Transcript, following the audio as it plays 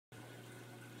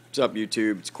What's up,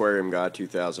 YouTube? It's Aquarium Guy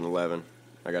 2011.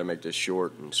 I gotta make this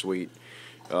short and sweet.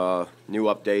 New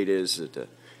update is that the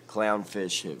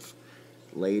clownfish have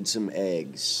laid some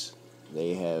eggs.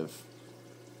 They're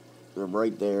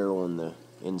right there on the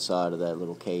inside of that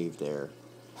little cave there.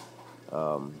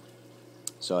 So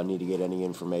I need to get any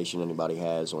information anybody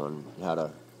has on how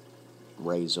to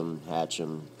raise them, hatch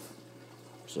them.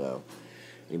 So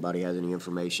anybody has any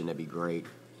information, that'd be great.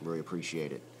 Really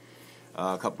appreciate it.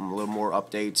 A little more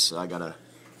updates. I got a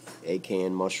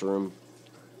acan mushroom.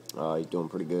 He's doing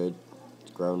pretty good.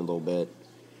 He's growing a little bit.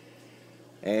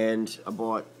 And I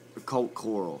bought a Colt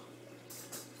coral.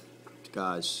 This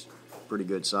guy's pretty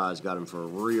good size. Got him for a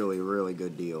really, really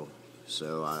good deal.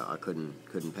 So I couldn't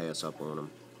pass up on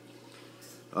him.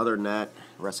 Other than that,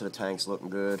 the rest of the tank's looking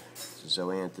good.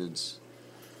 Zoanthids,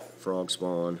 frog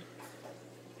spawn,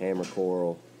 hammer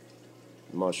coral,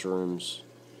 mushrooms,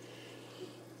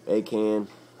 acan,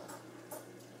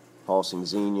 pulsing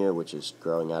xenia, which is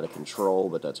growing out of control,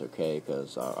 but that's okay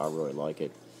because I really like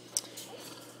it.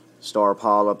 Star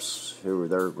polyps,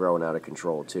 they're growing out of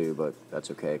control too, but that's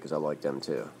okay because I like them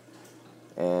too.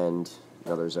 And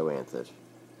another zoanthid.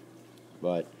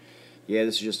 But yeah,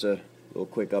 this is just a little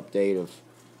quick update of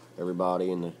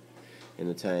everybody in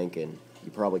the tank, and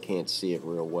you probably can't see it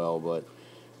real well, but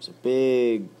there's a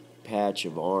big patch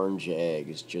of orange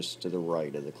eggs just to the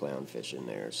right of the clownfish in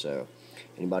there. So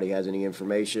anybody has any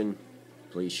information,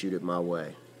 please shoot it my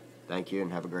way. Thank you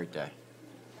and have a great day.